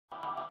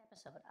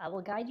episode, I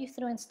will guide you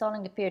through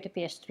installing the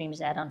Peer-to-Peer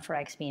Streams add-on for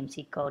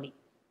XBMC Kodi.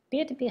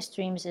 Peer-to-Peer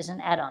Streams is an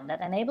add-on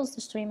that enables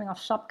the streaming of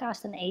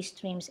Subcast and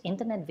A-Streams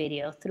internet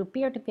video through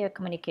peer-to-peer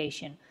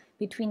communication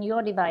between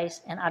your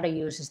device and other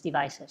users'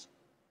 devices.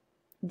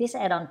 This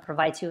add-on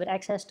provides you with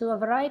access to a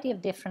variety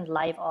of different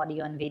live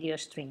audio and video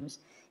streams,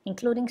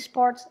 including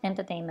sports,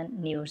 entertainment,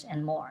 news,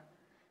 and more.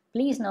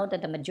 Please note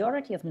that the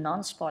majority of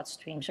non-sports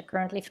streams are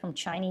currently from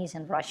Chinese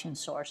and Russian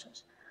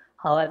sources.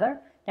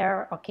 However, there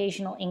are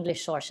occasional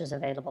English sources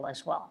available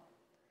as well.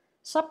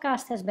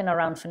 Subcast has been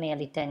around for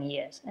nearly 10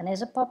 years and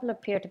is a popular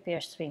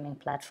peer-to-peer streaming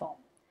platform.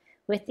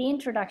 With the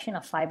introduction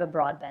of fiber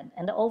broadband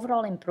and the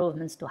overall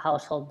improvements to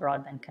household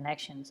broadband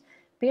connections,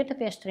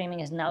 peer-to-peer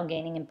streaming is now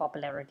gaining in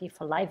popularity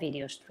for live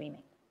video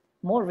streaming.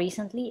 More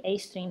recently,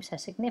 A-Streams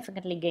has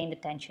significantly gained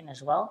attention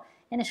as well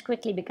and is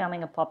quickly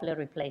becoming a popular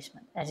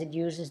replacement as it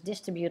uses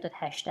distributed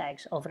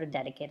hashtags over a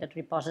dedicated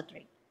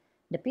repository.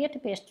 The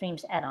Peer-to-Peer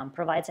Streams add-on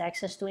provides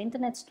access to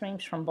internet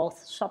streams from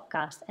both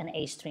Subcast and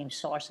A-Stream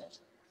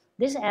sources.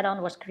 This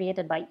add-on was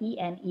created by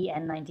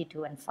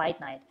EN92 and Fight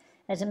Night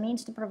as a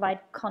means to provide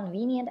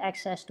convenient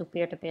access to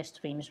peer-to-peer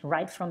streams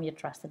right from your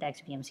trusted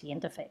XBMC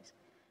interface.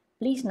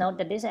 Please note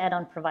that this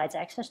add-on provides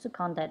access to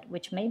content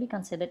which may be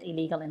considered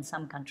illegal in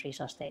some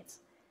countries or states.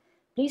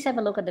 Please have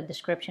a look at the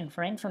description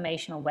for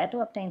information on where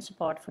to obtain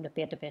support for the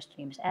Peer-to-Peer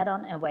Streams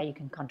add-on and where you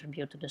can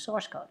contribute to the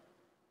source code.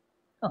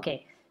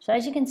 Okay, so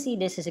as you can see,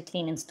 this is a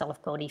clean install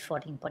of Kodi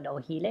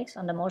 14.0 Helix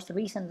on the most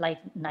recent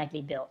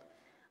nightly build.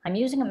 I'm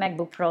using a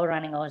MacBook Pro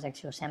running OS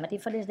X Yosemite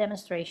for this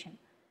demonstration.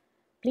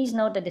 Please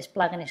note that this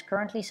plugin is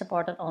currently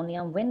supported only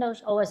on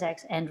Windows, OS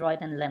X, Android,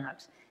 and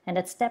Linux, and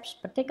that steps,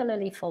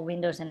 particularly for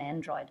Windows and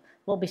Android,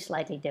 will be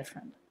slightly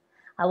different.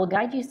 I will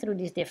guide you through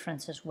these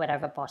differences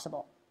wherever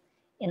possible.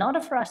 In order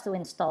for us to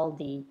install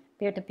the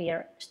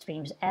Peer-to-Peer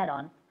Streams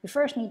add-on, we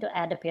first need to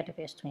add the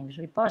Peer-to-Peer Streams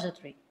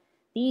repository.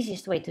 The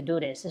easiest way to do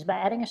this is by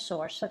adding a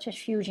source such as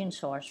Fusion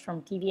source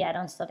from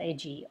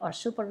tvaddons.ag or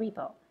Super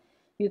Repo.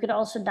 You could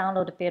also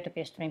download the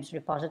Peer-to-Peer Streams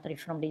repository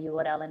from the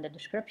URL in the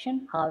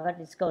description, however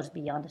this goes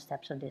beyond the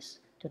steps of this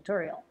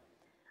tutorial.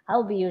 I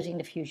will be using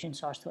the Fusion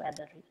source to add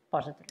the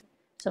repository.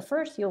 So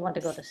first you'll want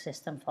to go to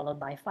System followed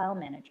by File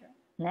Manager.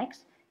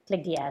 Next,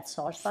 click the Add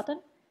Source button.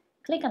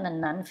 Click on the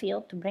None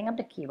field to bring up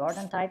the keyboard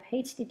and type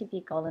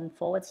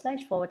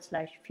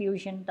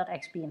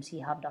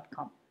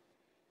http://fusion.xbmchub.com.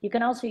 You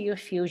can also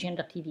use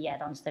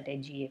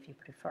fusion.tvaddons.ag if you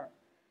prefer.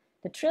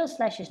 The trail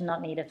slash is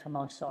not needed for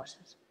most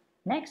sources.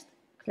 Next,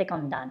 click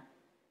on Done.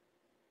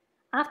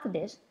 After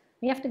this,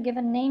 we have to give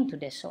a name to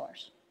this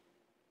source.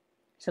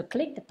 So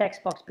click the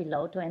text box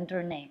below to enter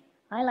a name.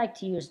 I like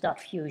to use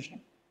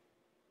 .fusion.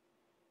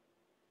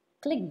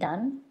 Click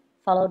Done,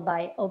 followed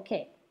by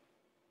OK.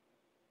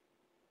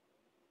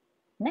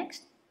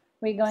 Next,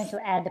 we're going to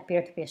add the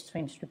Peer-to-Peer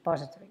Streams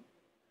repository.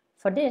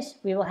 For this,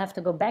 we will have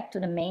to go back to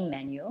the main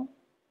menu,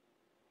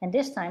 and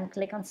this time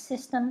click on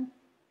System,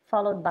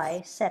 followed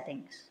by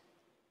Settings.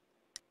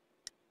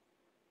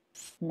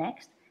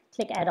 Next,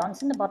 click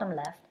Add-ons in the bottom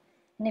left,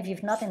 and if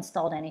you've not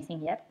installed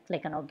anything yet,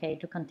 click on OK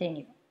to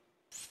continue.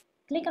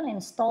 Click on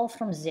Install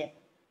from Zip,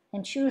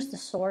 and choose the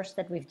source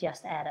that we've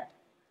just added,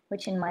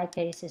 which in my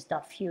case is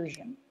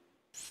 .fusion.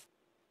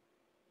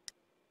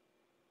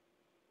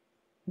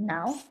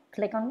 Now,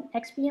 click on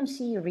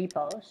XBMC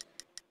Repos,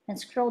 and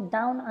scroll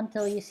down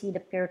until you see the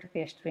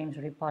Peer-to-Peer Streams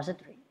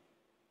repository.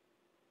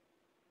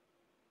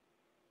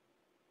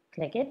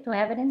 Click it to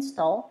have it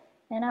install,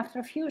 and after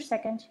a few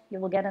seconds you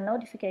will get a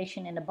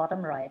notification in the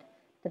bottom right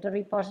that the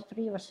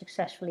repository was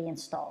successfully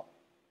installed.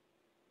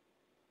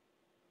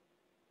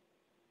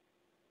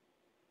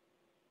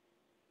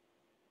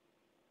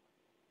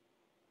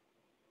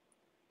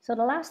 So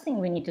the last thing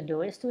we need to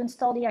do is to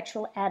install the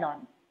actual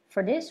add-on.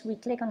 For this, we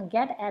click on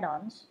Get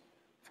Add-ons,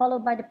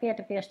 followed by the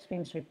Peer-to-Peer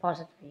Streams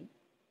repository,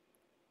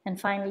 and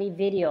finally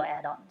Video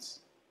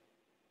Add-ons.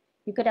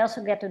 You could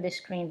also get to this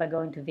screen by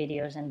going to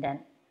Videos and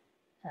then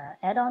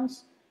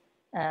Add-ons,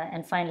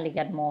 and finally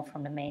get more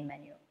from the main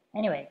menu.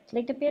 Anyway,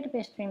 click the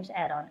Peer-to-Peer Streams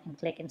add-on and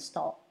click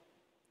Install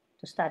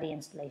to start the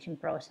installation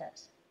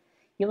process.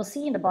 You will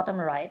see in the bottom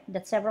right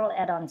that several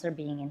add-ons are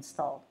being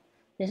installed.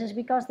 This is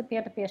because the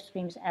Peer-to-Peer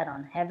Streams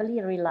add-on heavily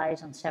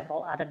relies on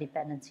several other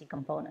dependency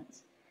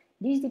components.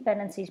 These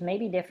dependencies may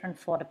be different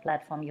for the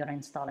platform you're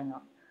installing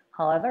on.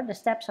 However, the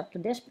steps up to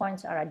this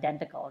point are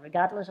identical,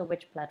 regardless of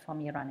which platform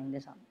you're running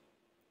this on.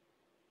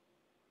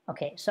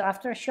 Okay, so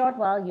after a short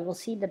while, you will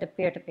see that the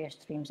Peer-to-Peer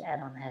Streams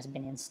add-on has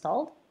been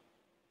installed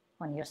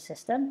on your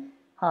system.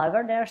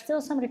 However, there are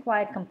still some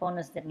required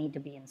components that need to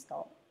be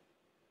installed.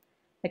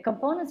 The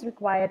components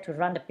required to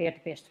run the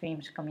Peer-to-Peer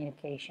Streams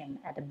communication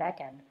at the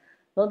backend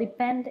will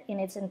depend in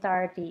its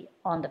entirety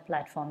on the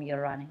platform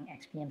you're running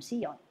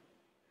XBMC on.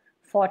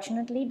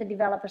 Fortunately, the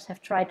developers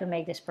have tried to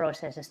make this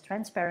process as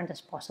transparent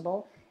as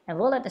possible and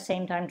will at the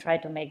same time try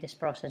to make this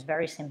process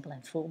very simple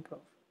and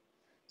foolproof.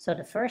 So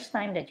the first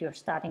time that you're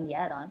starting the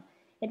add-on,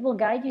 it will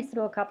guide you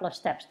through a couple of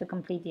steps to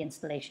complete the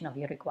installation of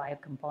your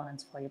required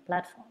components for your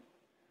platform.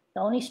 The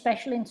only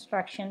special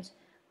instructions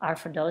are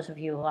for those of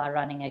you who are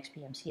running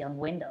XBMC on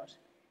Windows.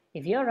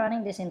 If you're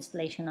running this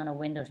installation on a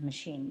Windows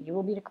machine, you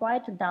will be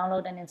required to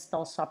download and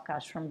install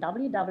Subcast from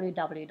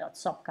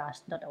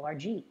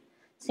www.subcast.org.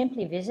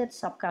 Simply visit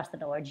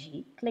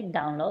subcast.org, click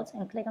Downloads,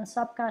 and click on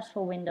Subcast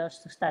for Windows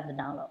to start the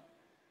download.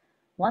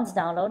 Once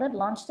downloaded,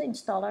 launch the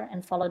installer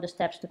and follow the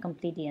steps to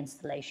complete the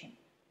installation.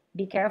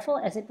 Be careful,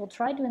 as it will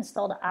try to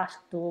install the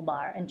Ask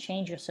toolbar and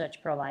change your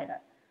search provider.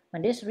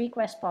 When this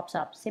request pops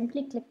up,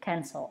 simply click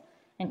Cancel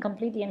and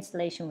complete the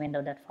installation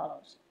window that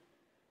follows.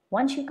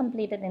 Once you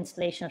completed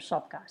installation of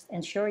Subcast,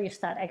 ensure you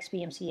start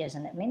XBMC as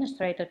an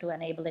administrator to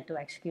enable it to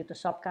execute the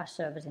Subcast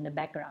service in the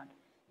background.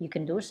 You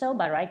can do so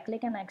by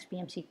right-clicking on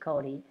XBMC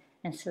Kodi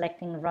and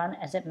selecting Run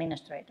as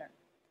Administrator.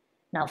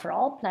 Now, for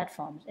all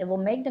platforms, it will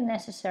make the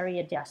necessary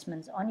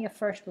adjustments on your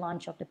first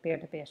launch of the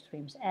Peer-to-Peer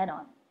Streams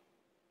add-on.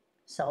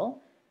 So,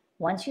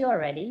 once you are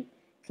ready,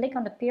 click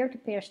on the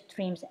Peer-to-Peer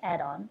Streams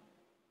add-on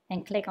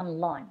and click on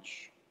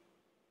Launch.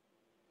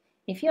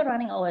 If you're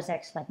running OS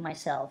X like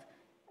myself,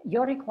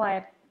 your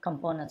required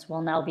components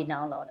will now be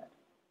downloaded.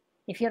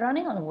 If you're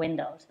running on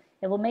Windows,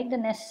 it will make the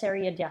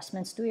necessary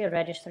adjustments to your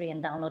registry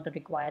and download the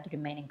required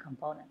remaining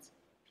components.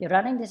 If you're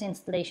running this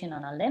installation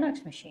on a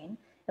Linux machine,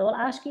 it will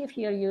ask you if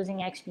you're using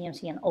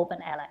XBMC and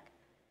OpenALEC.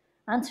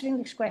 Answering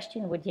this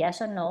question with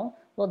yes or no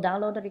will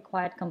download the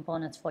required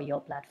components for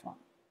your platform.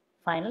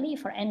 Finally,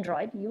 for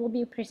Android, you will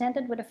be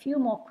presented with a few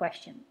more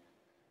questions.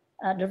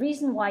 The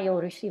reason why you'll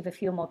receive a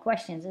few more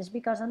questions is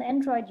because on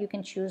Android you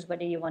can choose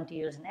whether you want to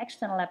use an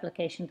external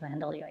application to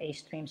handle your A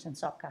streams and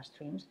Subcast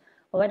streams,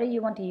 or whether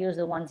you want to use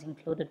the ones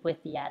included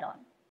with the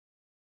add-on.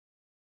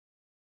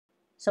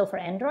 So for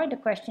Android, the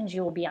questions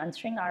you will be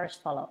answering are as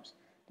follows.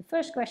 The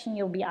first question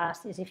you'll be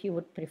asked is if you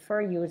would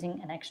prefer using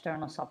an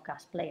external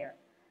Subcast player.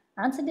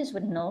 Answer this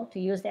with no to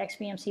use the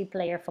XBMC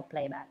player for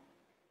playback.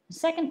 The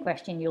second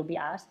question you'll be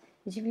asked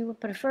is if you would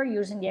prefer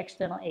using the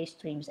external A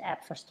streams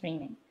app for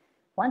streaming.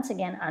 Once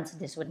again, answer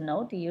this with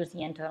no to use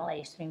the internal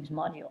A streams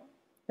module.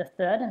 The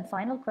third and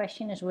final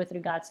question is with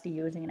regards to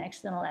using an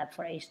external app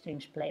for A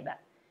streams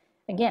playback.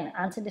 Again,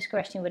 answer this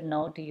question with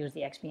no to use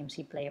the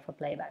XBMC player for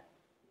playback.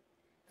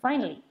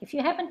 Finally, if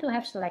you happen to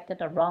have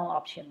selected a wrong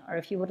option, or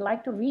if you would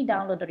like to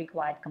re-download the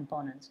required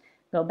components,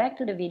 go back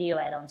to the video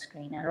add-on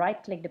screen and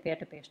right-click the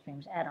Peer-to-Peer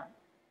Streams add-on.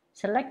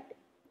 Select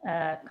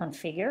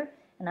Configure,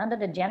 and under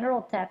the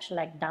General tab,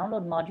 select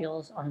Download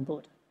Modules on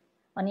boot.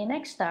 On your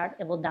next start,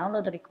 it will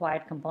download the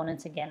required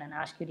components again and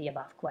ask you the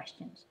above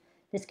questions.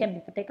 This can be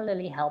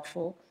particularly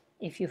helpful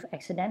if you've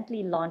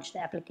accidentally launched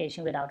the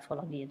application without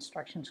following the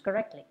instructions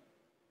correctly.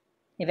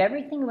 If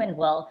everything went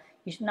well,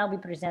 you should now be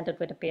presented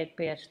with the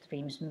Peer-to-Peer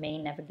Streams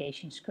main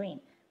navigation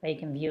screen, where you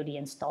can view the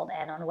installed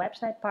add-on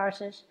website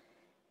parsers,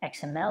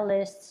 XML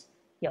lists,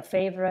 your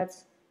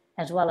favorites,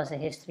 as well as a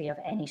history of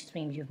any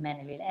streams you've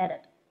manually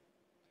added.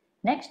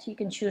 Next, you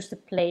can choose to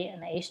play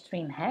an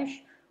A-stream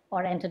hash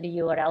or enter the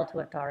URL to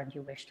a torrent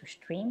you wish to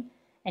stream,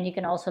 and you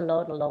can also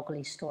load a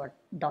locally stored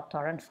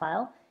 .torrent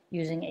file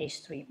using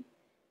A-stream.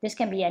 This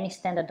can be any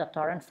standard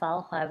 .torrent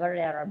file, however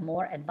there are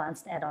more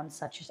advanced add-ons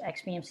such as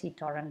XBMC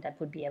torrent that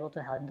would be able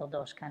to handle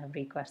those kind of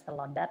requests a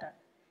lot better.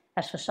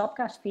 As for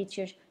Subcast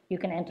features, you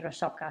can enter a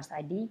Subcast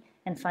ID,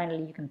 and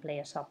finally you can play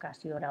a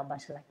Subcast URL by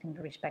selecting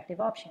the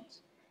respective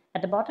options.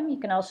 At the bottom, you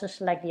can also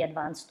select the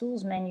Advanced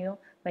Tools menu,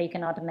 where you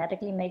can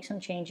automatically make some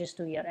changes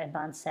to your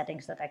advanced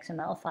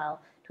settings.xml file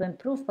to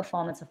improve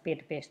performance of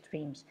peer-to-peer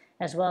streams,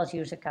 as well as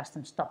use a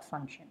custom stop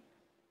function.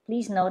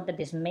 Please note that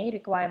this may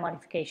require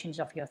modifications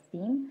of your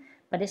theme,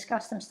 but this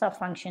custom stop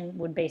function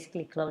would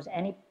basically close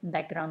any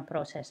background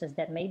processes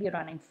that may be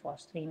running for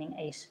streaming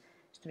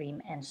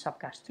A-stream and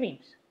Subcast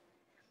streams.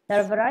 There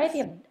are a variety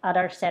of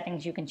other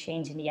settings you can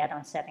change in the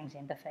add-on settings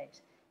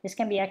interface. This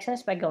can be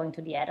accessed by going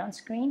to the add-on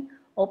screen,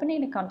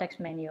 opening the context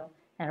menu,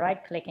 and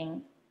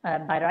right-clicking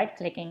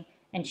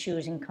and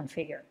choosing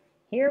Configure.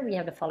 Here we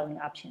have the following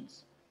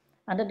options.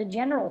 Under the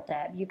General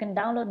tab, you can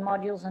download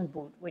modules on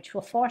boot, which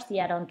will force the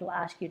add-on to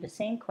ask you the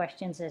same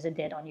questions as it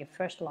did on your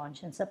first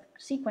launch and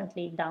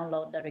subsequently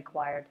download the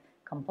required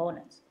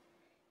components.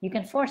 You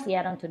can force the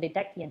add-on to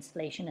detect the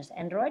installation as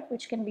Android,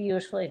 which can be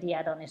useful if the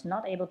add-on is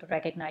not able to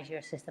recognize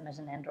your system as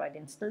an Android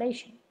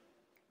installation.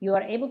 You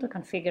are able to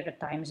configure the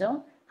time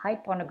zone,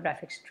 hide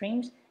pornographic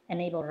streams,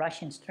 enable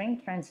Russian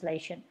string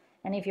translation,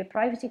 and if you're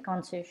privacy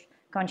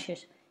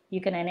conscious,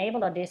 you can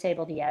enable or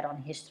disable the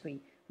add-on history,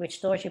 which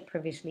stores your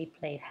previously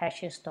played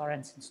hashes,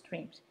 torrents, and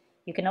streams.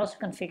 You can also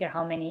configure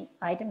how many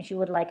items you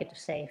would like it to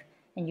save,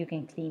 and you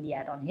can clean the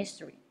add-on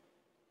history.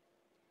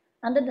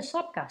 Under the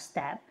Subcast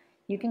tab,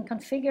 you can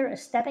configure a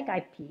static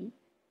IP,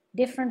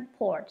 different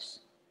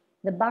ports,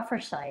 the buffer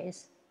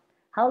size,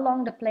 how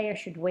long the player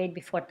should wait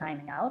before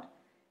timing out,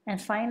 and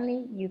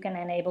finally, you can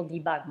enable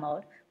debug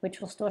mode, which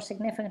will store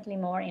significantly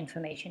more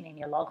information in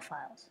your log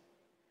files.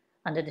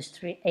 Under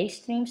the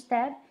A-streams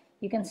tab,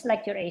 you can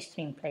select your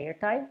A-stream player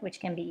type, which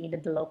can be either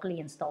the locally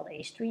installed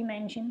A-stream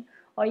engine,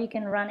 or you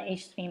can run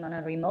A-stream on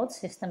a remote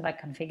system by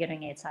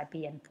configuring its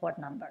IP and port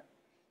number.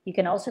 You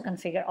can also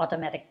configure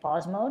automatic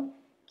pause mode,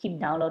 keep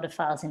downloaded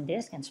files in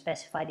disk and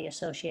specify the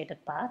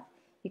associated path.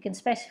 You can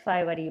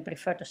specify whether you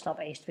prefer to stop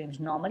A-streams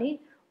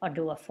normally or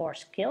do a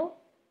forced kill,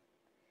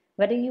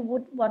 whether you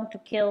would want to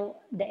kill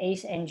the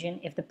ACE engine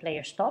if the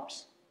player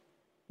stops,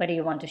 whether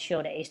you want to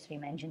show the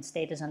AStream engine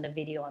status on the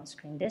video on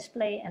screen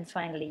display, and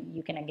finally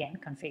you can again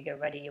configure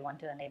whether you want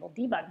to enable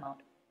debug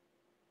mode.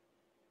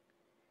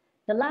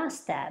 The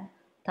last tab,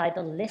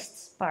 titled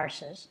Lists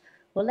Parsers,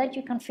 will let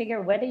you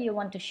configure whether you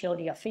want to show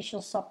the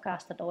official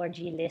Sopcast.org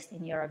list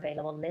in your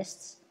available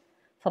lists.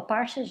 For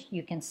parsers,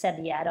 you can set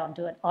the add-on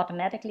to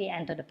automatically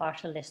enter the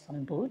parser list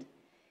on boot.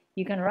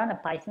 You can run a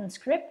Python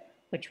script,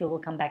 which we will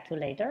come back to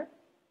later.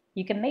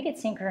 You can make it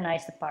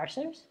synchronize the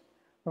parsers,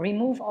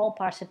 remove all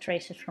parser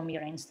traces from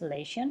your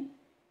installation,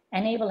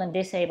 enable and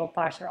disable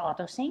parser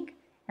autosync,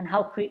 and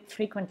how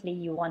frequently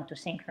you want to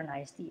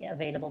synchronize the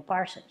available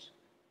parsers.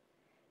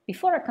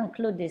 Before I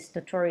conclude this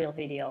tutorial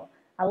video,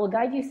 I will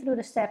guide you through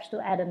the steps to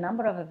add a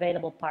number of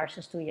available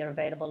parsers to your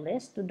available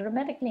list to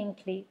dramatically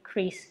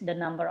increase the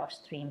number of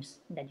streams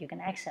that you can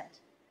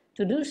access.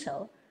 To do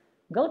so,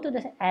 go to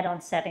the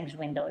add-on settings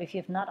window if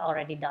you've not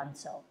already done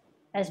so.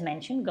 As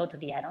mentioned, go to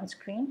the add-on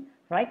screen,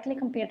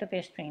 right-click on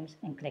peer-to-peer streams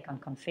and click on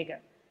Configure.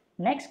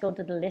 Next, go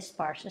to the List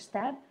Parsers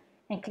tab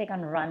and click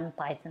on Run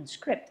Python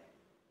Script.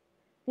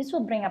 This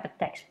will bring up a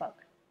text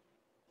box.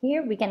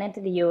 Here we can enter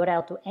the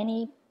URL to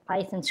any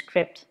Python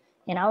script.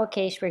 In our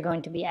case, we're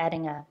going to be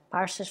adding a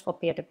parsers for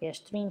peer-to-peer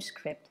stream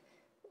script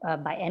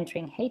by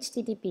entering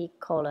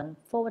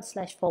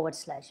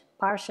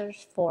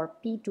http://parsers for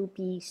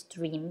P2P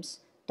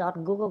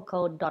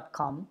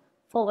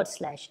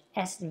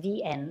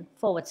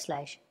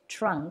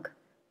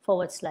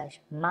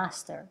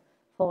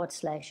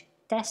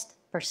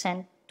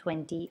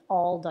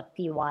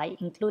all.py,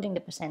 including the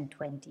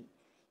 %20.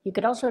 You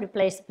could also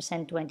replace the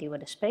 %20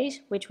 with a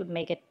space, which would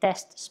make it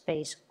test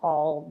space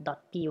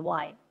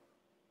all.py.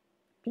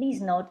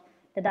 Please note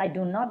that I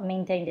do not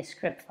maintain this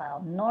script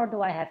file, nor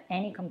do I have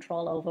any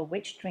control over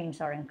which streams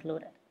are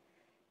included.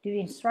 The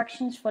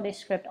instructions for this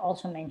script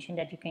also mention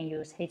that you can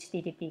use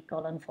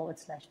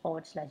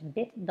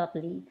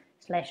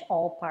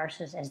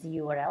http://bit.ly/all-parsers as the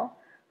URL.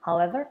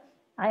 However,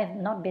 I have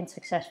not been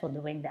successful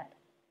doing that.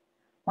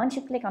 Once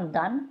you click on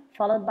Done,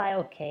 followed by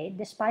OK,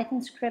 this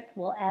Python script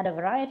will add a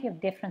variety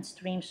of different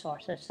stream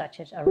sources such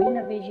as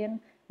ArenaVision,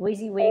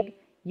 WYSIWYG,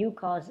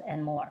 UCOS,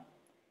 and more.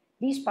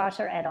 These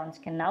parser add-ons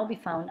can now be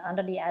found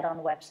under the add-on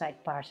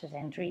website parsers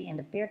entry in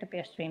the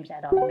peer-to-peer streams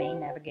add-on main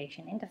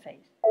navigation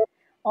interface.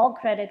 All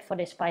credit for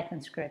this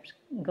Python script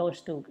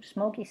goes to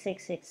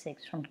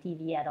Smokey666 from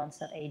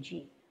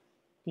tvaddons.ag.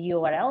 The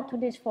URL to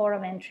this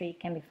forum entry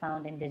can be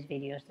found in this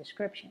video's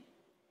description.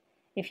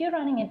 If you're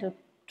running into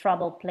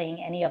trouble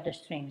playing any of the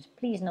streams,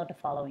 please note the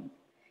following.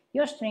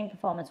 Your stream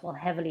performance will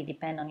heavily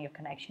depend on your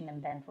connection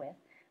and bandwidth,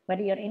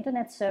 whether your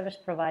internet service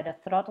provider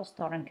throttles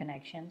torrent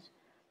connections,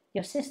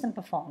 your system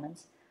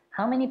performance,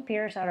 how many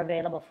peers are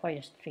available for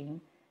your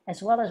stream,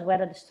 as well as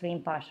whether the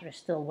stream parser is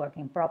still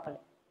working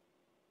properly.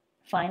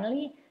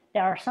 Finally,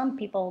 there are some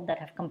people that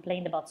have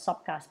complained about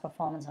Sopcast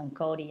performance on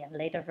Kodi and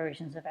later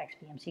versions of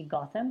XBMC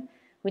Gotham,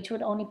 which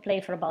would only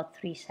play for about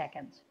 3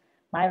 seconds.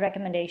 My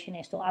recommendation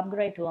is to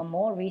upgrade to a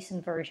more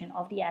recent version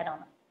of the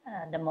add-on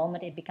the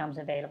moment it becomes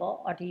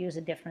available, or to use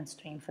a different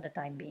stream for the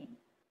time being.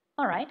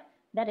 Alright,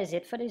 that is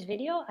it for this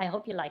video. I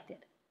hope you liked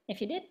it. If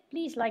you did,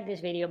 please like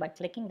this video by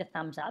clicking the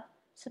thumbs up,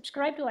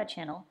 subscribe to our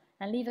channel,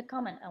 and leave a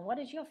comment on what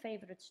is your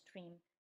favorite stream